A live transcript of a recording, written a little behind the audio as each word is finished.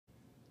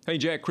Hey,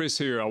 Jack, Chris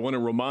here. I want to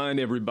remind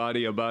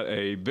everybody about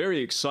a very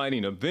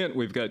exciting event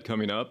we've got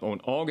coming up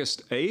on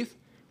August 8th.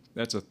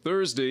 That's a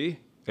Thursday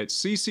at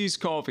CC's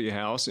Coffee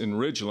House in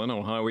Ridgeland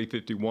on Highway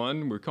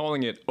 51. We're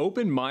calling it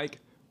Open Mic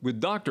with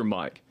Dr.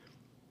 Mike.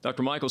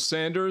 Dr. Michael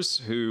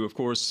Sanders, who of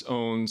course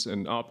owns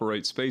and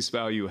operates Face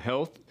Value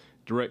Health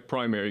Direct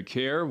Primary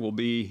Care, will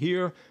be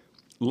here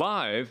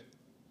live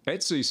at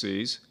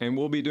CC's, and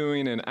we'll be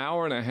doing an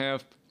hour and a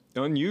half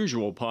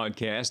unusual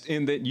podcast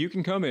in that you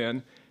can come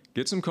in,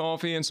 get some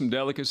coffee and some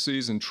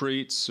delicacies and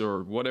treats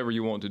or whatever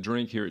you want to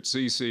drink here at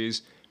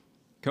CC's.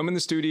 Come in the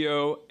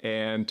studio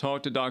and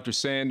talk to Dr.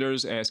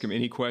 Sanders, ask him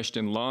any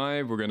question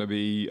live. We're going to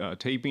be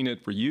taping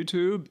it for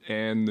YouTube,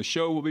 and the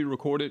show will be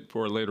recorded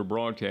for a later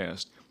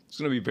broadcast. It's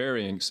going to be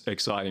very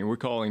exciting. We're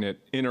calling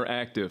it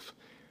interactive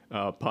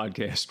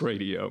podcast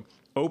radio.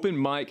 Open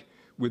Mic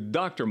with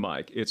Dr.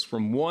 Mike. It's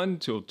from 1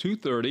 till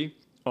 2:30,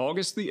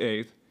 August the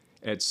 8th,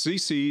 at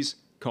CC's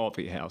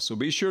Coffee House. So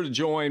be sure to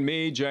join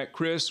me, Jack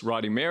Chris,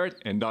 Roddy Merritt,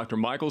 and Dr.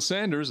 Michael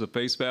Sanders of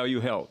Face Value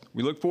Health.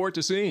 We look forward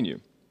to seeing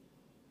you.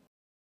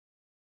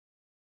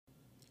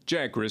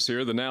 Jack Chris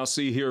here, the Now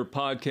See Here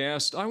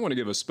podcast. I want to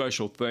give a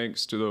special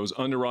thanks to those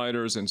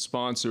underwriters and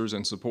sponsors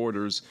and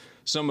supporters,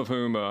 some of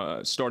whom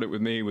started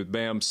with me with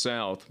BAM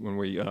South when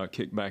we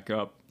kicked back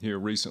up here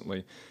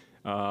recently.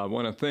 I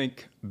want to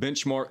thank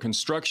Benchmark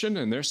Construction,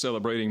 and they're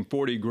celebrating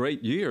 40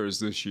 great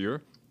years this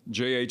year.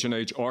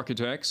 JH&H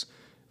Architects,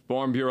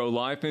 Farm Bureau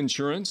Life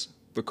Insurance,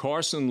 the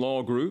Carson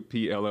Law Group,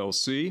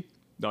 PLLC,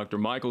 Dr.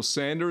 Michael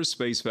Sanders,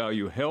 Face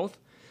Value Health,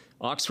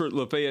 Oxford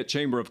Lafayette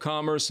Chamber of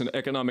Commerce and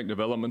Economic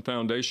Development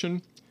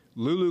Foundation,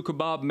 Lulu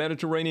Kebab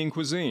Mediterranean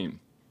Cuisine,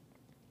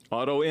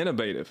 Auto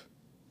Innovative.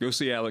 Go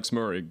see Alex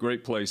Murray,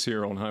 great place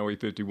here on Highway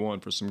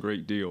 51 for some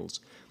great deals.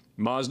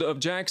 Mazda of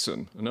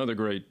Jackson, another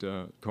great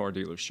car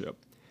dealership.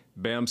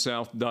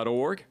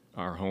 BAMSouth.org,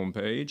 our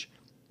homepage.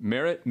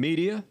 Merit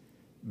Media,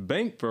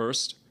 Bank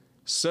First,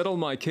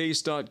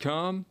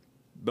 SettleMyCase.com,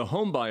 The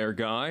Homebuyer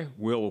Guy,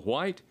 Will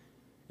White,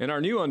 and our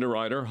new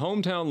underwriter,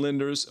 Hometown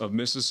Lenders of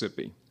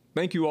Mississippi.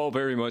 Thank you all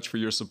very much for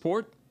your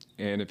support,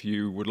 and if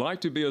you would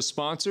like to be a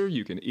sponsor,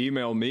 you can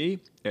email me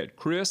at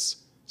Chris,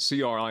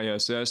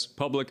 C-R-I-S-S,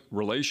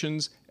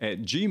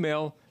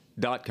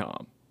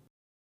 publicrelations@gmail.com.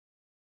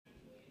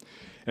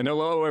 And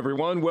hello,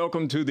 everyone.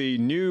 Welcome to the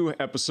new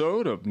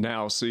episode of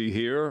Now See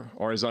Here,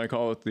 or as I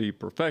call it, the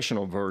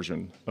professional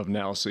version of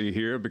Now See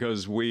Here,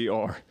 because we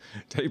are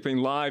taping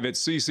live at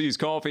CC's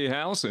Coffee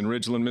House in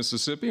Ridgeland,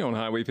 Mississippi on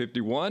Highway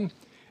 51.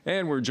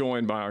 And we're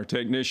joined by our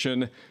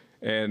technician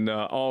and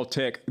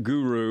all-tech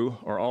guru,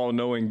 or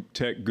all-knowing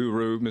tech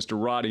guru, Mr.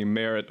 Roddy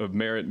Merritt of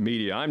Merritt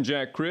Media. I'm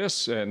Jack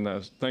Chris, and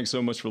thanks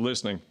so much for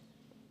listening.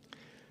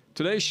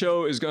 Today's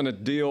show is going to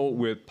deal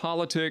with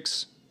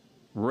politics,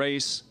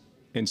 race,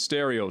 and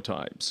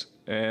stereotypes.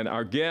 And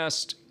our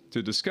guest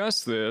to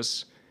discuss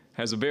this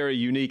has a very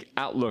unique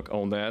outlook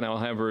on that, and I'll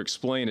have her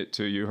explain it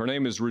to you. Her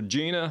name is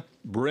Regina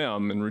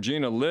Brim, and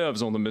Regina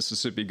lives on the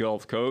Mississippi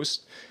Gulf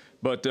Coast.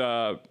 But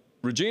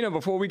Regina,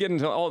 before we get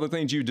into all the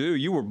things you do,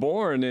 you were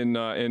born in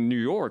New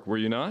York, were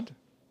you not?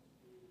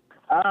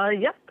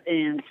 Yep,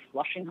 in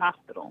Flushing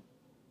Hospital.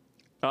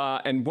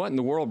 And what in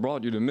the world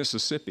brought you to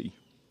Mississippi?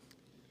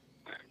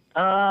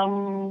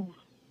 I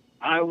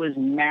was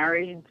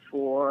married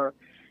for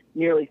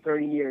nearly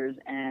 30 years,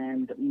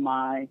 and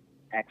my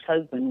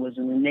ex-husband was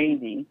in the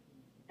Navy,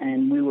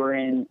 and we were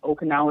in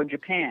Okinawa,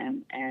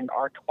 Japan, and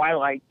our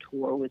Twilight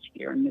tour was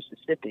here in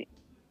Mississippi.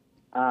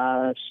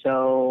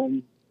 So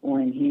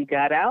when he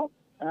got out,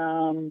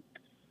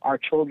 our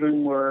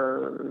children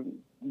were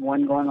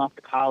one going off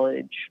to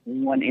college,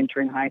 one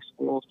entering high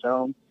school,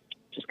 so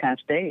just kind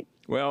of stayed.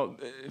 Well,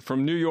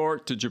 from New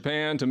York to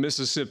Japan to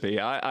Mississippi,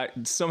 I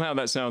somehow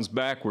that sounds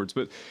backwards,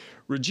 but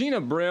Regina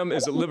Brim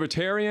is a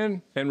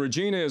libertarian, and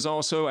Regina is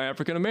also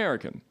African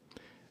American.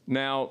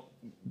 Now,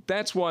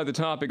 that's why the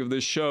topic of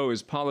this show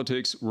is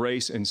politics,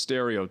 race, and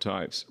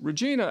stereotypes.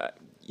 Regina,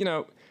 you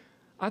know,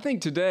 I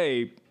think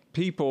today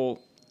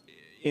people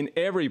in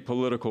every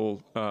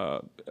political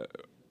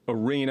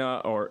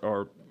arena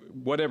or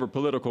whatever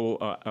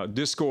political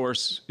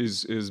discourse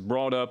is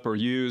brought up or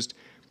used,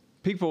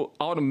 people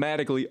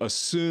automatically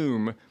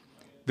assume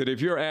that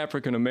if you're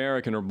African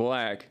American or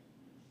black,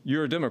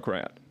 you're a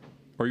Democrat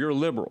or you're a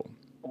liberal.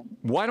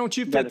 Why don't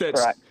you fit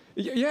that?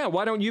 Yeah,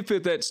 why don't you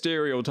fit that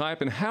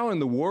stereotype? And how in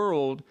the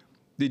world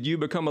did you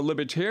become a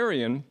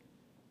libertarian?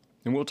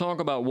 And we'll talk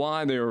about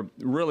why there are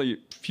really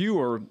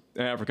fewer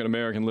African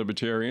American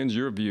libertarians,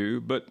 your view.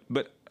 But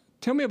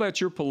tell me about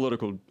your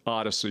political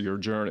odyssey or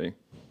journey.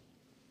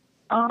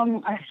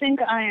 I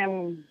think I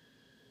am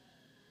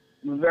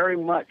very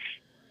much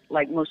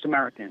like most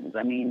Americans.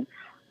 I mean,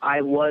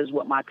 I was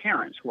what my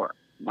parents were.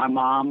 My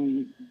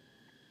mom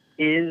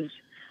is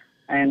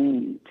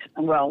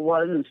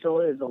was and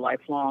still is a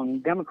lifelong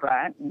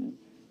Democrat. And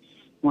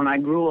when I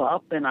grew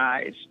up and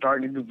I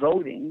started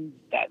voting,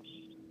 that's,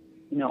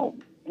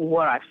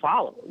 what I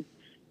followed.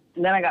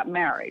 And then I got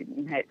married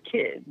and had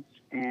kids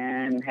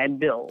and had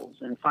bills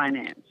and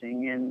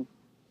financing, and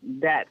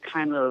that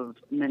kind of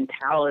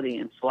mentality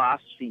and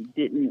philosophy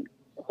didn't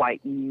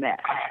quite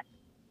met.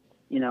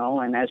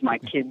 And as my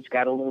kids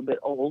got a little bit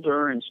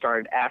older and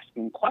started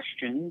asking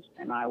questions,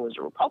 and I was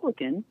a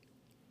Republican,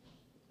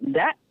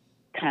 that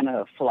kind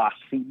of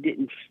philosophy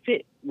didn't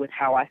fit with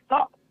how I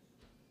thought.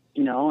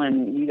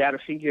 And you got to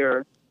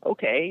figure,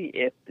 okay,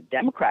 if the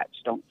Democrats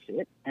don't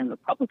fit and the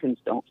Republicans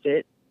don't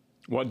fit,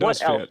 what else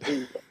fit?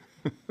 Is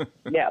it?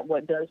 Yeah,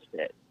 what does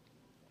fit?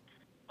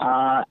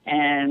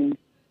 And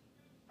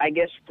I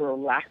guess, for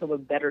lack of a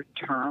better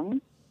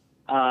term,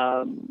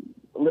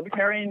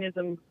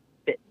 libertarianism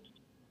fits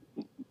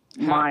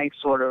my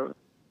sort of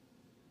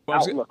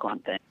outlook on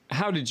things.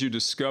 How did you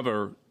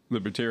discover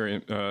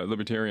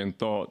libertarian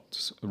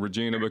thoughts,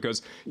 Regina?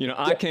 Because,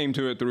 I came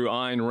to it through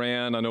Ayn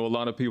Rand. I know a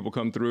lot of people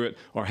come through it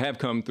or have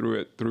come through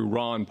it through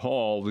Ron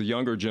Paul, the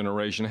younger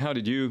generation. How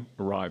did you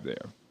arrive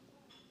there?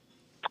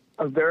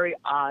 A very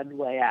odd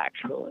way,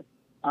 actually.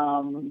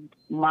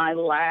 My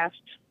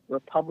last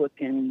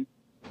Republican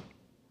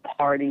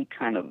Party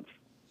kind of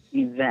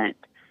event,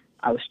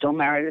 I was still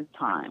married at the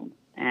time,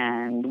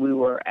 and we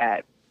were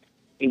at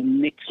a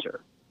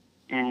mixer,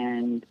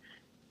 and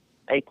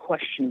a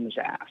question was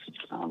asked.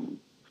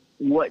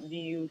 What do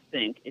you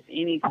think, if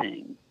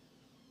anything,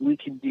 we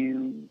could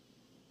do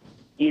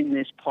in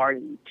this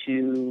party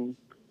to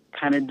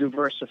kind of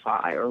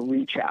diversify or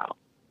reach out?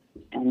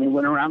 And they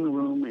went around the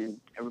room, and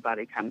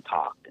everybody kind of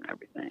talked and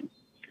everything.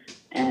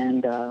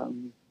 And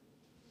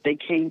they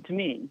came to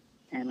me.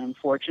 And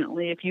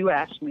unfortunately, if you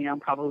ask me,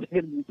 I'm probably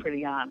going to be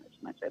pretty honest.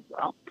 And I said,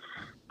 well,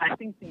 I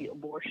think the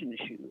abortion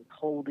issue is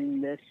holding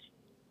this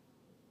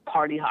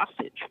party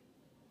hostage.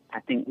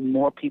 I think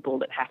more people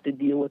that have to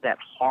deal with that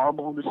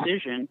horrible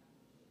decision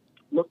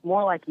look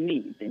more like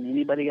me than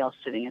anybody else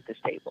sitting at this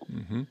table.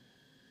 Mm-hmm.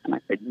 And I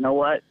said, you know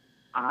what?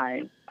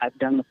 I've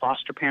done the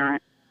foster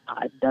parent.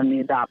 I've done the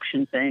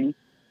adoption thing.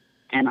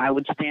 And I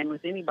would stand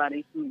with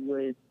anybody who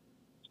would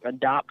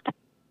adopt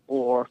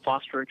or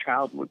foster a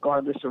child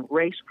regardless of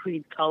race,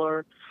 creed,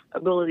 color,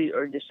 ability,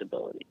 or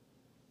disability.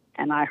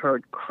 And I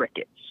heard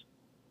crickets.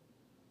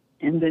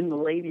 And then the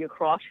lady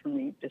across from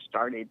me just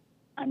started,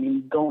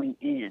 going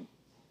in,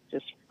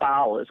 just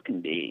foul as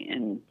can be.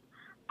 And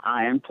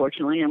I,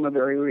 unfortunately, am a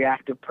very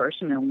reactive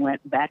person and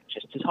went back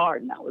just as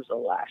hard. And that was the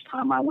last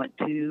time I went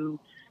to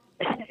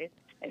a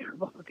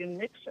Republican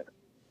mixer.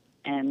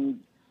 And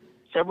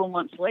several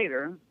months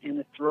later, in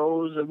the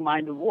throes of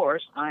my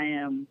divorce, I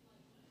am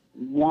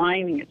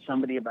whining at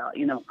somebody about,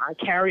 I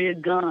carry a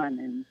gun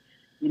and,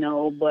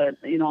 but,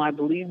 I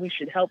believe we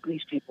should help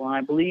these people. And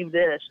I believe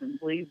this and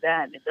believe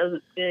that. And it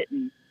doesn't fit.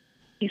 And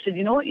he said,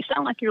 you know what? You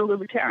sound like you're a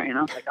libertarian.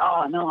 I was like,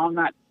 oh, no, I'm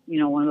not,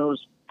 one of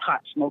those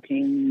pot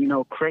smoking,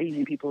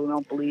 crazy people who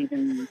don't believe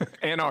in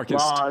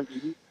anarchist laws.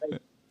 And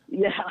like,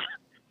 yeah.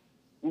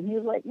 And he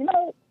was like,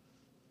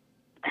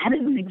 that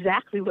isn't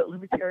exactly what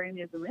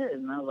libertarianism is.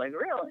 And I was like,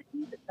 really?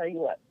 And he said, tell you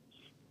what,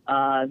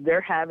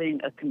 they're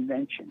having a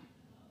convention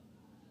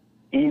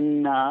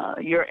in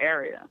your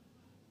area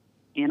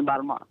in about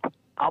a month.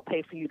 I'll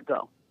pay for you to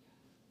go.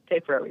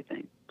 Pay for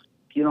everything.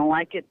 If you don't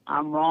like it,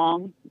 I'm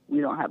wrong.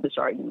 We don't have this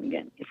argument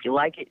again. If you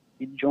like it,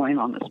 you join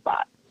on the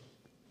spot.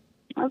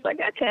 I was like,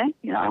 okay,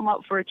 I'm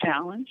up for a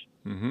challenge.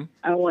 Mm-hmm.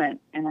 I went,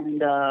 and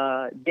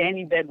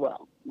Danny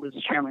Bedwell was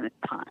the chairman at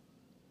the time.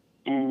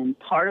 And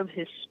part of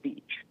his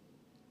speech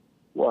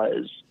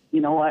was, you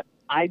know what,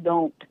 I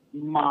don't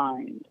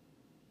mind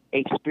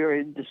a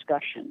spirited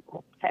discussion.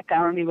 Heck, I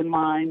don't even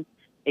mind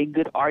a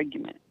good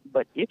argument.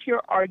 But if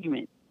your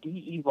argument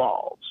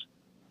de-evolves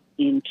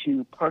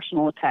into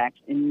personal attacks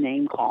and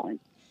name-calling,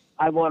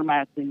 I've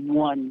automatically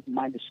won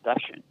my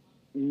discussion,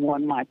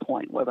 won my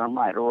point, whether I'm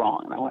right or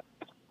wrong. And I went,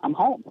 I'm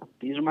home.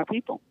 These are my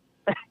people.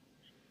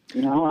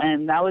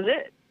 And that was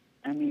it.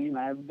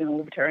 I've been a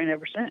libertarian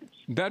ever since.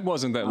 That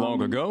wasn't that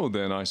long ago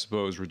then, I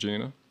suppose,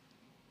 Regina.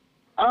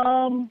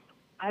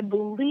 I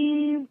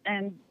believe,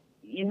 and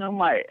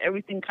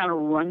everything kind of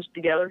runs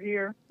together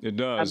here. It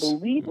does. I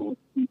believe it was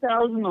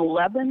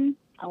 2011.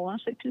 I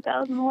want to say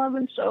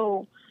 2011.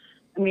 So,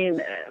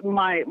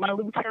 my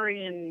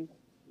libertarian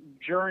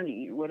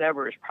journey,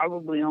 whatever, is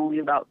probably only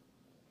about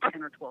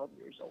 10 or 12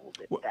 years old,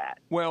 if that.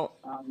 Well,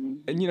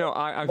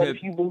 I've but had...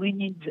 if you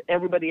believe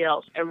everybody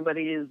else,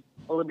 everybody is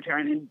a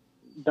libertarian and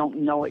don't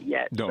know it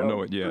yet. Don't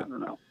know it yet. I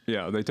don't know.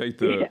 Yeah, they take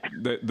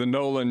the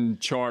Nolan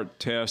chart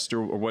test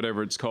or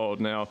whatever it's called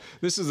now.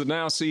 This is the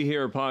Now See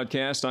Here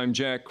podcast. I'm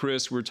Jack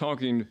Criss. We're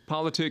talking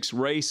politics,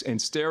 race,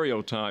 and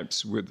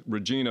stereotypes with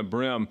Regina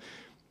Brehm.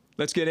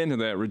 Let's get into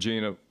that,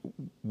 Regina.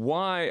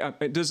 Why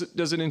does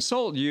it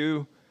insult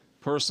you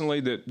personally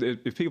that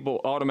if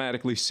people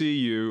automatically see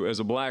you as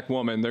a black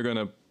woman, they're going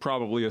to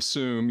probably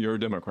assume you're a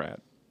Democrat?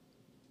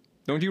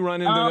 Don't you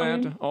run into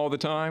that all the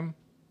time?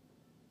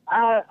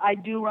 I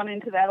do run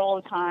into that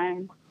all the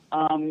time,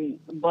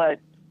 but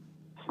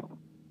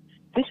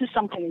this is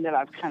something that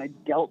I've kind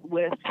of dealt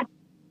with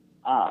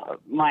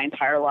my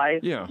entire life.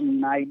 Yeah.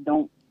 And I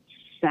don't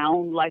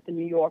sound like a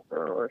New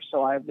Yorker, or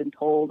so I've been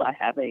told. I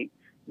have a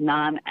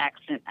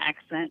non-accent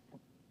accent.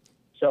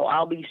 So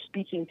I'll be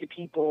speaking to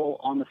people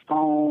on the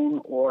phone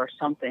or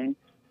something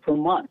for a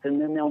month, and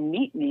then they'll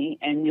meet me,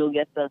 and you'll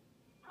get the,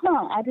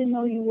 huh, I didn't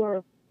know you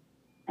were,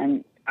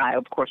 and I,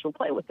 of course, will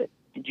play with it.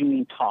 Did you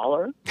mean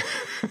taller?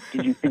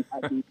 Did you think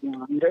I'd be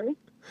blonder?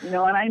 You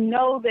know, and I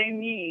know they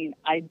mean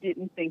I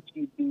didn't think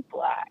you'd be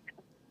black.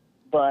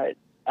 But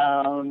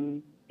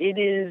it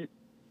is,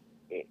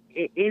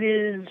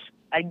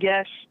 I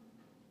guess,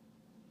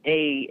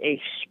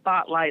 a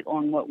spotlight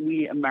on what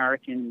we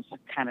Americans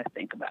kind of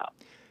think about.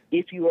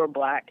 If you are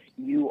black,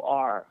 you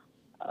are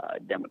a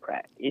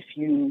Democrat. If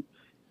you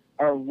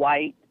are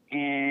white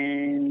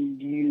and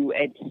you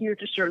adhere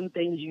to certain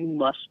things, you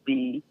must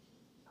be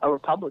a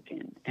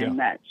Republican. And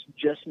that's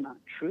just not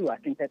true. I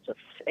think that's a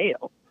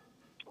fail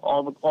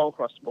all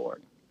across the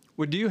board.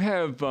 Well, do you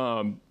have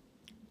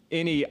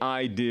any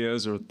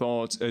ideas or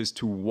thoughts as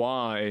to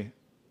why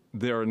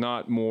there are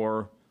not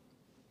more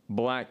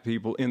black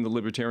people in the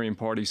Libertarian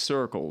Party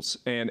circles?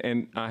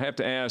 And I have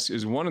to ask,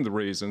 is one of the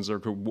reasons, or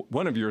could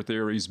one of your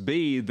theories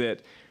be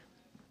that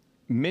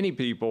many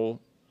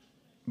people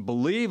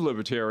believe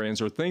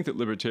libertarians or think that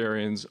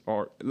libertarians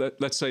are,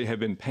 let's say, have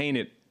been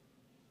painted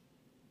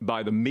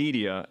by the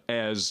media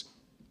as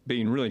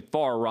being really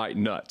far-right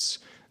nuts,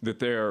 that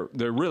they're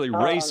really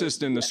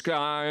racist in the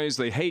skies,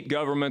 they hate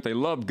government, they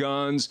love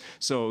guns,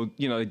 so,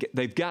 you know,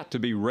 they've got to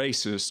be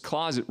racist,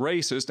 closet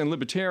racist, and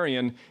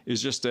libertarian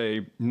is just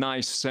a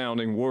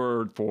nice-sounding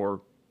word for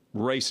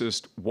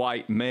racist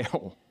white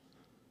male.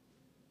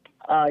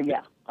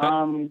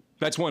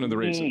 That's one of the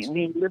reasons.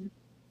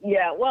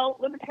 Well,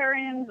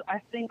 libertarians, I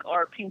think,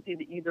 are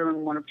painted either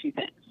in one of two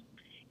things.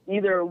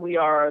 Either we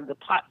are the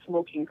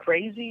pot-smoking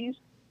crazies,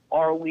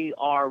 or we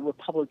are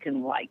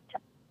Republican-light,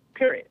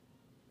 period.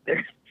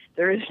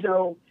 There is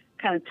no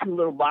kind of two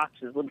little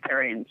boxes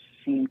libertarians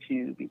seem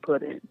to be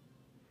put in.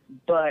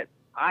 But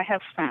I have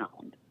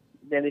found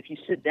that if you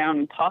sit down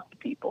and talk to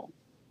people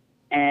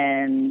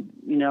and,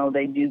 you know,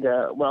 they do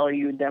the, well, are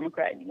you a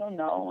Democrat? And you go,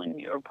 no. And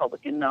you're a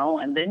Republican, no.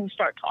 And then you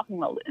start talking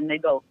about it, and they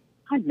go,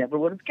 I never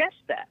would have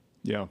guessed that.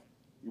 Yeah.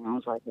 And I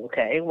was like,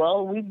 okay,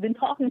 well, we've been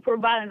talking for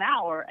about an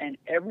hour, and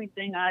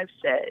everything I've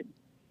said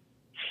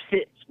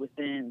fits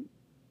within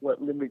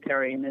what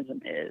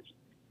libertarianism is.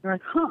 They're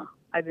like, huh,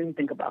 I didn't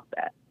think about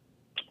that.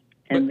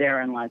 And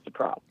therein lies the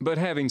problem. But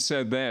having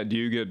said that, do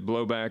you get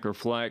blowback or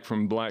flack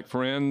from black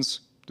friends?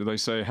 Do they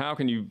say, how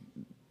can you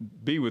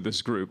be with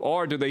this group?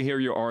 Or do they hear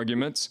your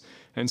arguments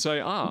and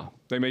say,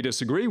 they may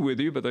disagree with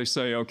you, but they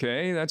say,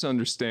 okay, that's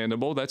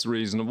understandable, that's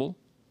reasonable?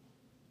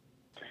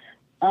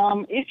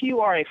 If you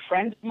are a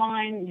friend of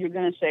mine, you're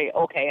going to say,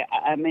 okay,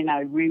 I may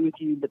not agree with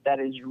you, but that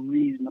is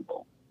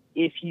reasonable.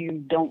 If you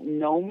don't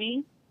know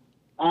me,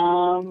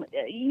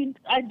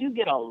 I do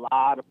get a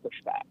lot of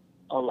pushback,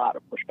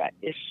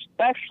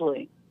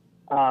 especially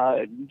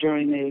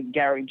during the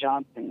Gary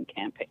Johnson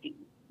campaign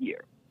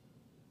year.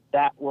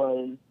 That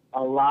was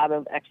a lot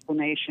of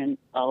explanation,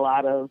 a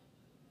lot of,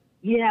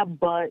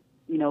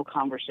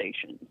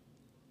 conversation.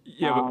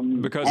 Yeah,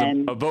 because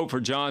a vote for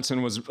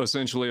Johnson was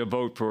essentially a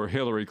vote for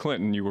Hillary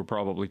Clinton, you were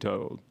probably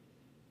told.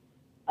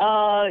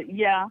 Like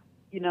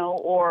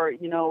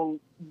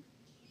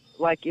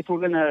if we're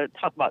going to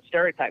talk about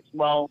stereotypes,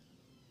 well,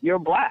 you're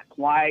black.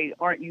 Why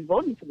aren't you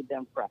voting for the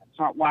Democrats?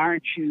 Why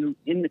aren't you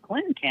in the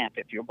Clinton camp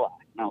if you're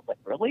black? And I was like,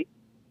 really?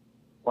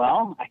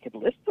 Well, I could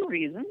list the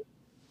reasons.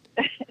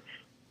 They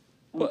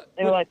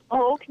were like,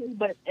 oh, okay.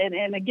 But,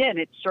 and again,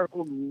 it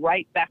circled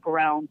right back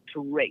around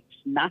to race.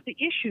 Not the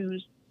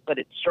issues, but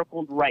it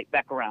circled right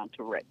back around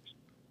to race.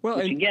 Well,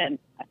 which, again,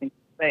 I think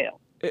failed.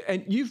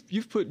 And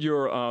you've put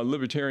your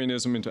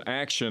libertarianism into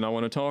action. I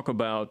want to talk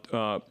about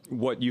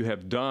what you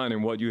have done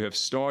and what you have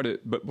started.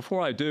 But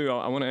before I do,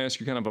 I want to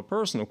ask you kind of a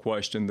personal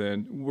question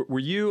then. Were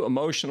you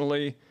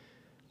emotionally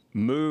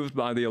moved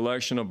by the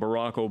election of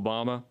Barack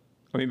Obama?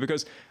 I mean,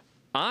 because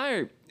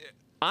I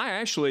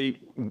actually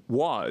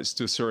was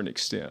to a certain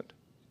extent,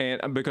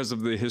 and because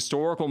of the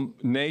historical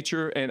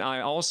nature, and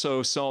I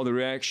also saw the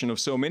reaction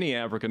of so many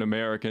African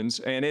Americans,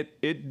 and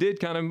it did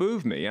kind of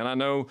move me. And I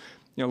know,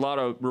 a lot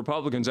of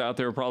Republicans out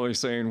there are probably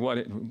saying,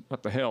 what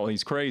the hell,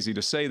 he's crazy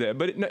to say that.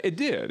 But it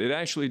did. It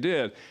actually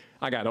did.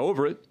 I got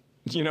over it,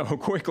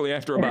 quickly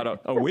after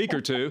about a week or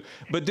two.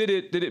 But did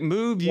it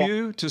move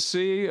you to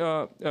see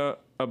a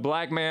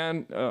black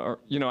man,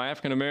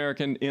 African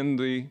American in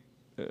the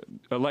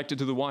elected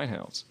to the White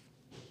House?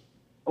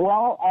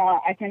 Well,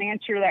 I can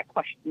answer that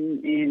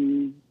question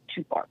in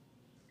two parts.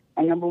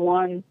 Number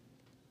one,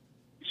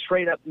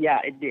 straight up, yeah,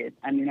 it did.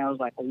 I mean, I was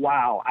like,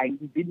 wow, I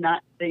did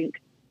not think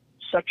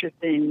such a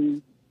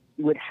thing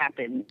would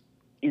happen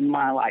in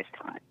my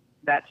lifetime.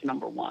 That's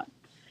number one.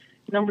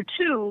 Number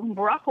two,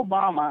 Barack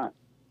Obama,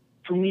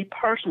 for me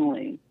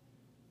personally,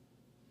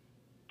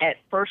 at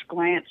first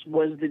glance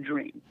was the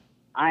dream.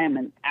 I am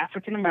an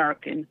African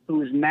American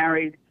who is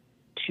married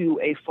to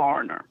a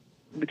foreigner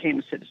who became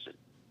a citizen.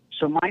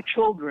 So my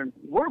children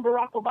were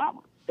Barack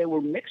Obama. They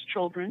were mixed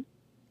children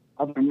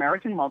of an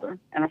American mother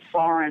and a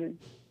foreign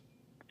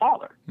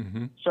father.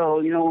 Mm-hmm.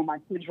 So, when my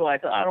kids were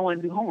like, I don't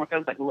want to do homework, I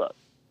was like, look,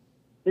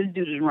 this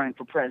dude is running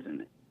for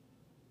president.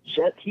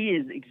 He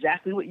is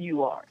exactly what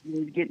you are. You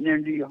need to get in there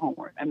and do your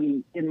homework. I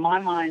mean, in my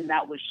mind,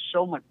 that was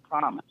so much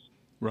promise.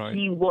 Right.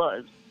 He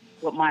was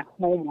what my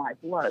home life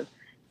was.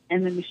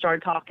 And then we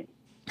started talking.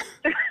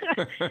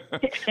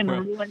 And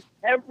ruined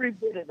every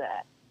bit of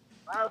that.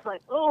 I was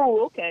like,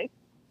 oh, okay.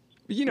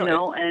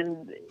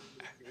 And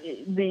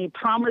the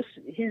promise,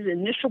 his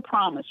initial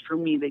promise for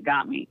me that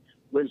got me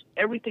was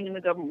everything in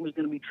the government was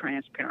going to be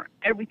transparent.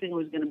 Everything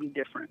was going to be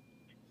different.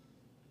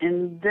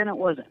 And then it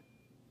wasn't.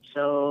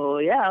 So,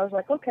 yeah, I was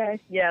like, okay,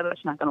 yeah,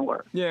 that's not going to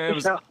work. Yeah, it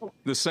was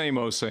the same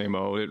old, same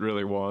old. It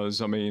really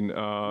was. I mean,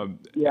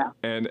 yeah.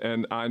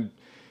 And I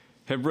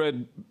have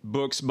read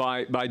books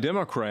by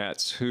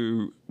Democrats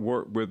who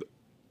worked with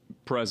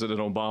President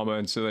Obama,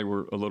 and so they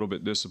were a little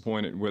bit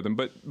disappointed with him.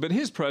 But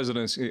his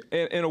presidency,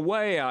 in a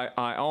way,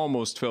 I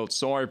almost felt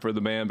sorry for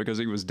the man, because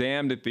he was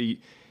damned if he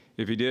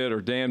did or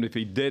damned if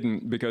he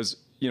didn't, because,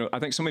 I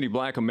think so many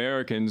Black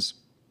Americans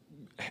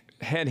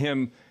had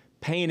him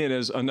painted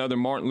as another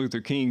Martin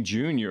Luther King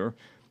Jr.,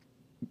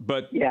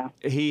 but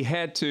he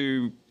had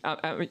to,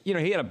 he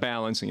had a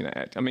balancing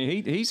act. I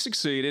mean, he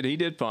succeeded. He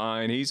did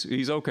fine.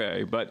 He's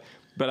okay. But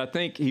I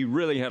think he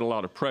really had a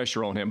lot of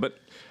pressure on him. But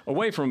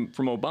away from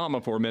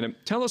Obama for a minute,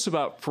 tell us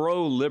about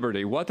Fro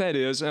Liberty, what that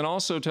is, and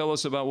also tell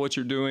us about what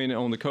you're doing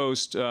on the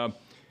coast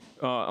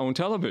on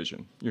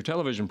television, your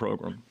television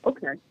program.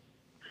 Okay.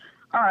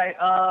 All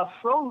right.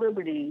 Fro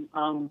Liberty,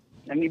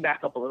 let me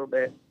back up a little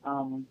bit.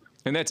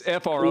 And that's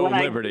FRO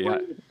Liberty.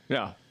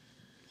 Yeah.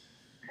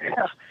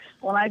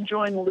 When I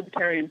joined the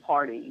Libertarian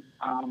Party,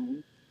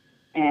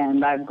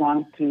 and I've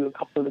gone to a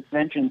couple of the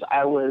conventions,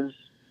 I was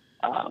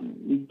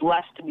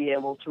blessed to be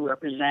able to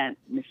represent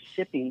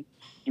Mississippi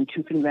in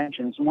 2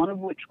 conventions, one of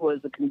which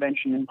was the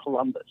convention in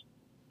Columbus.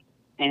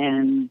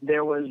 And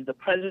there was the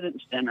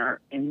President's Dinner,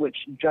 in which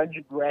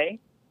Judge Gray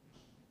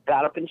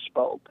got up and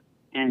spoke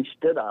and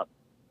stood up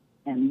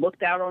and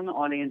looked out on the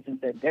audience and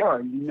said, there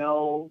are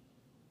no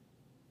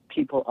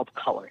people of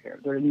color here.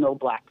 There are no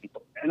Black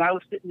people. And I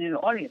was sitting in the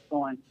audience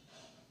going,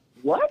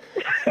 what?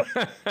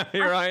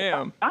 Here I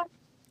am.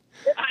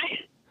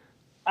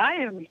 I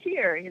am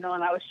here, and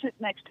I was sitting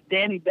next to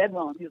Danny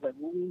Bedwell, and he was like,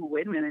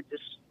 wait a minute,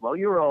 just slow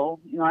your roll.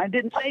 I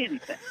didn't say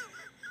anything.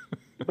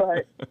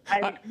 But,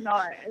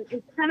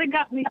 it kind of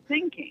got me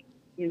thinking,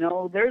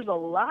 there's a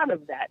lot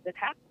of that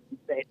happens,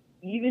 that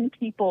even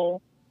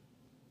people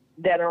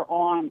that are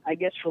on, I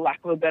guess, for lack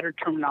of a better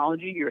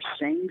terminology, your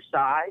same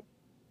side,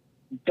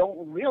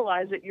 don't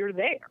realize that you're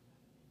there.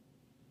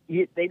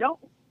 They don't.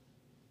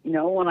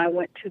 When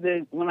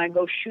I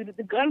go shoot at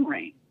the gun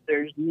range,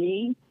 there's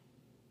me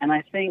and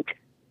I think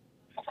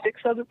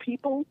 6 other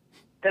people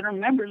that are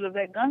members of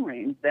that gun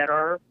range that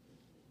are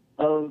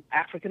of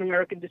African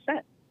American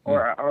descent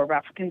or of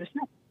African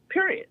descent,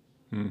 period.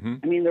 Mm-hmm.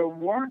 I mean, there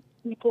weren't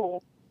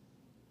people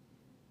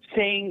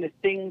saying the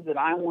things that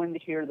I wanted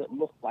to hear that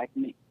looked like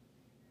me.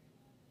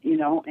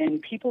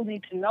 And people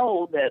need to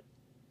know that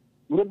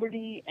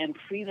liberty and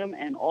freedom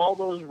and all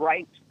those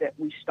rights that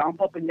we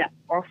stomp up and down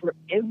are for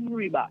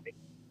everybody,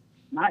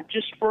 not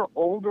just for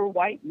older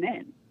white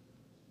men.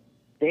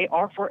 They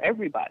are for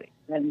everybody.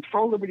 And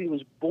Fro Liberty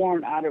was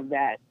born out of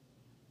that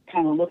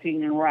kind of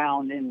looking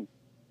around and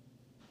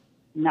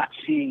not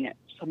seeing it,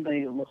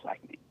 somebody that looks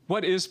like me.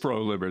 What is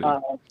Fro Liberty?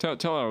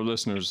 Tell our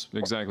listeners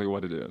exactly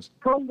what it is.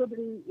 Fro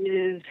Liberty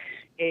is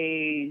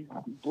a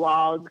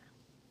blog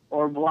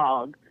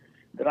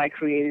that I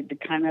created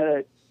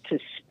to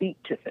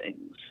speak to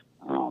things.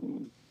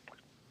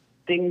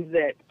 Things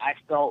that I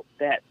felt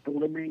that the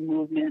liberty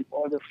movement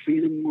or the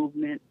freedom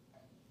movement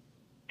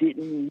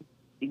didn't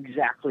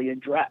exactly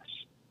address.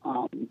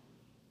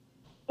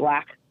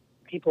 Black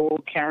people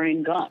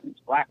carrying guns,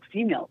 Black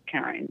females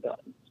carrying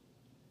guns.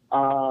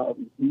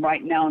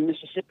 Right now in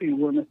Mississippi,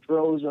 we're in the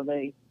throes of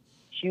a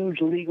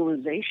huge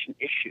legalization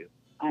issue.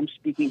 I'm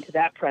speaking to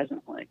that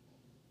presently.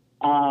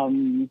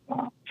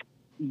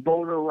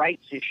 Voter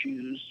rights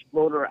issues,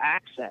 voter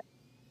access.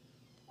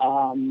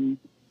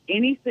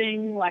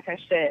 Anything, like I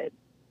said,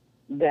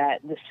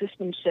 that the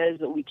system says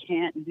that we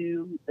can't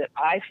do, that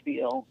I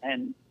feel,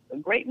 and a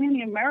great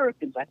many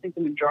Americans, I think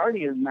the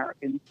majority of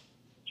Americans,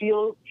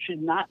 feel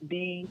should not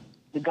be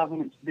the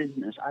government's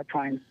business, I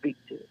try and speak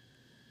to.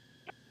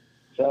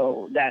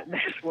 So that's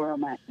where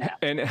I'm at now.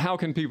 And how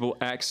can people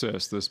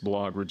access this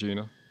blog,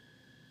 Regina?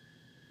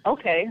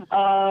 Okay.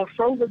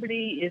 Fro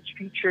Liberty is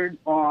featured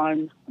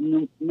on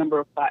a number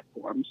of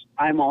platforms.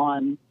 I'm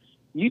on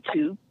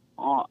YouTube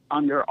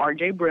under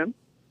RJ Brim.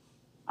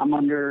 I'm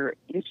under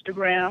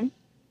Instagram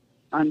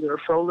under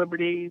Fro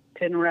Liberty,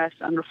 Pinterest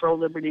under Fro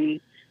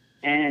Liberty,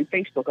 and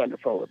Facebook under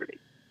Fro Liberty.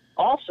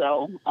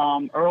 Also,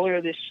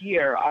 earlier this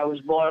year, I was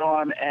brought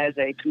on as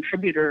a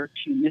contributor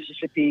to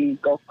Mississippi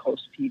Gulf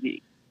Coast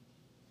TV.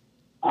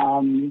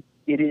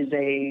 It is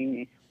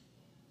a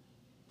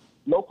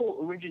local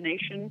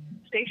origination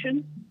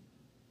station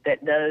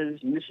that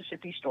does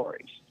Mississippi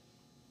stories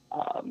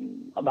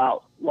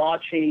about law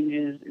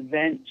changes,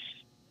 events,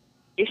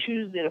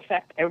 issues that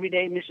affect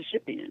everyday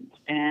Mississippians.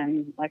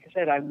 And like I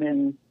said, I've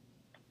been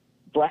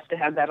blessed to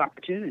have that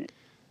opportunity.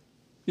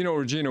 You know,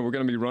 Regina, we're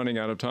going to be running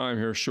out of time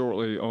here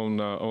shortly on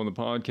the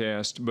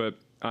podcast, but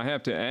I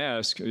have to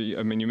ask,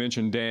 I mean, you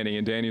mentioned Danny,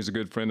 and Danny is a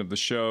good friend of the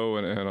show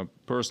and a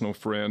personal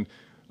friend.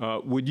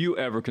 Would you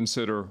ever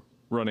consider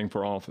running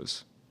for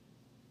office?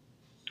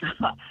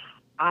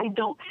 I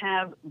don't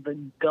have the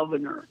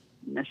governor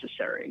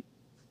necessary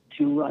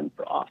to run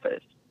for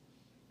office.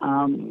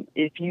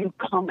 If you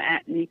come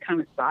at me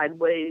kind of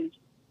sideways,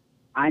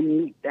 I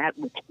meet that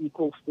with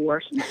equal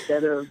force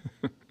instead of,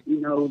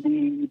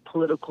 the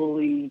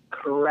politically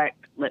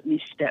correct, let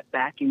me step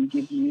back and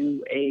give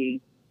you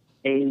a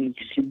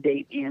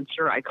sedate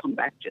answer. I come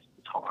back just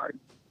as hard.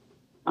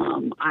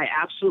 I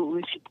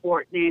absolutely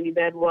support Danny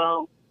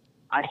Bedwell.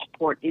 I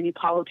support any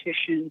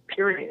politician,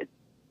 period,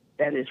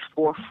 that is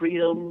for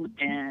freedom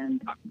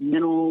and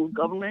minimal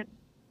government,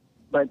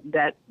 but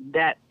that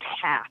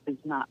path is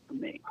not for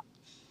me.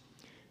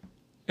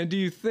 And do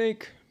you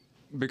think,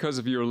 because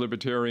of your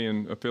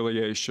libertarian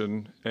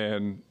affiliation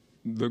and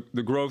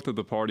the growth of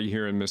the party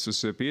here in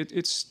Mississippi,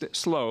 it's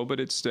slow, but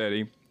it's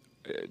steady,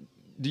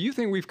 do you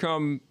think we've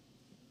come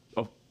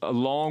a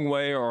long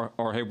way, or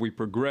have we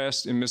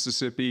progressed in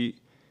Mississippi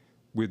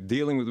with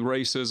dealing with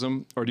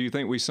racism, or do you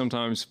think we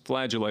sometimes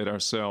flagellate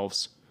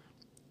ourselves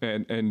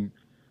and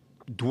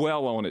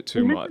dwell on it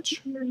too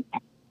much?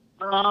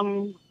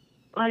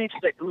 Let me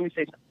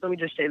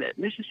just say that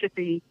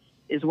Mississippi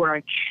is where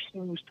I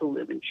choose to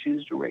live and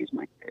choose to raise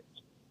my kids.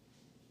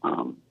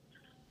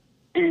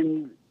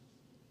 And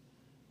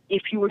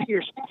if you were here,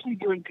 especially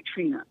during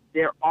Katrina,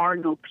 there are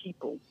no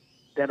people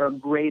that are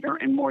greater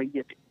and more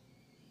giving,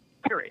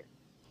 period.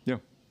 Yeah.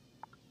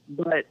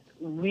 But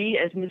we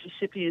as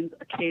Mississippians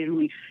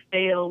occasionally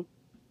fail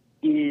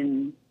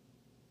in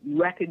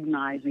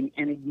recognizing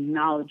and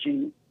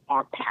acknowledging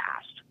our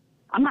past.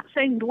 I'm not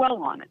saying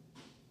dwell on it.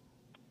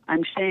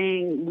 I'm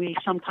saying we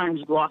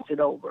sometimes gloss it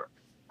over.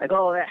 Like,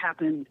 oh, that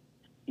happened,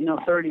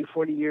 30,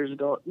 40 years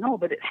ago. No,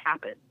 but it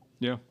happened.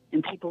 Yeah.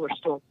 And people are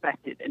still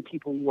affected and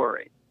people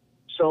worry.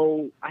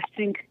 So I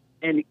think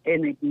an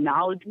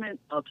acknowledgement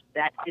of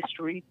that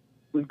history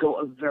would go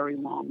a very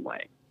long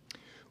way.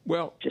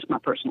 Well, just my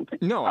personal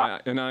opinion. No,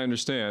 I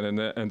understand,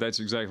 and that's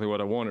exactly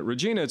what I wanted.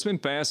 Regina, it's been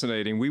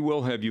fascinating. We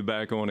will have you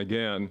back on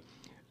again.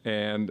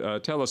 And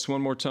tell us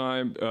one more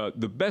time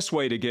the best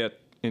way to get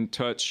in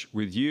touch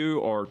with you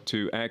or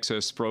to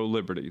access Fro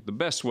Liberty, the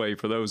best way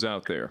for those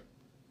out there.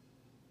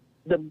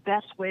 The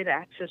best way to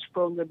access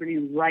Fro Liberty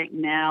right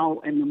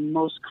now, and the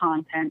most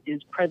content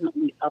is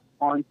presently up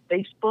on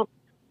Facebook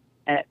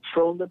at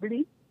Fro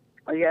Liberty.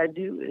 All you got to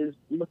do is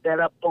look that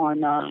up on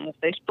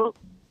Facebook,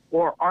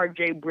 or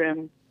RJ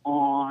Brim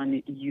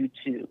on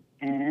YouTube.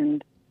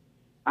 And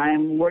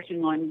I'm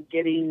working on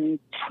getting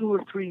 2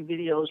 or 3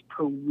 videos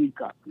per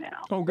week up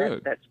now. Oh,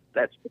 good.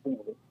 That's the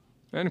goal.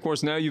 And, of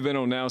course, now you've been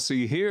on Now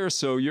See Here,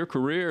 so your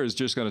career is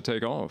just going to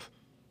take off.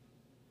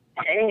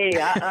 Hey,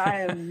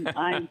 I'm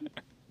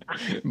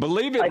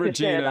Believe it, like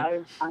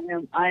Regina.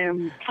 I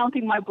am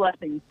counting my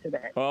blessings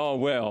today. Oh,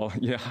 well,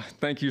 yeah.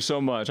 Thank you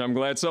so much. I'm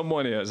glad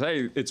someone is.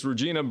 Hey, it's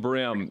Regina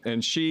Brim,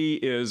 and she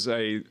is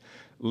a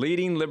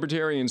leading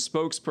libertarian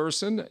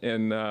spokesperson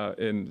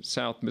in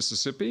South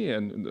Mississippi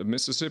and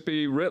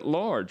Mississippi writ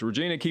large.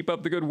 Regina, keep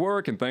up the good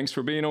work, and thanks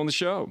for being on the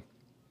show.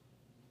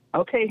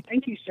 Okay,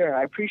 thank you, sir.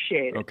 I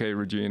appreciate it. Okay,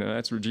 Regina.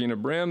 That's Regina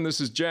Brim.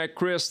 This is Jack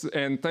Christ,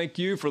 and thank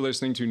you for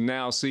listening to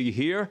Now See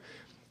Here.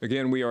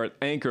 Again, we are at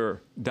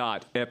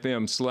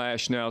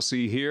anchor.fm/Now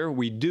See Here.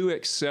 We do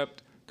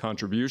accept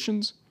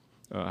contributions.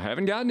 I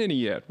haven't gotten any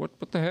yet. What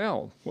the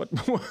hell? What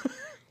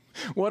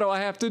do I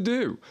have to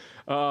do?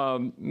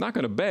 Not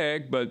going to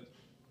beg, but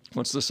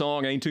what's the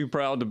song? Ain't Too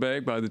Proud to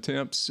Beg by the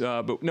Temps.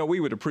 But no, we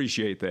would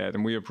appreciate that,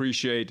 and we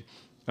appreciate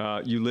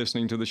you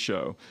listening to the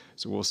show.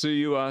 So we'll see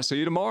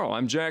you tomorrow.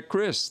 I'm Jack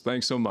Christ.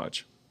 Thanks so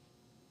much.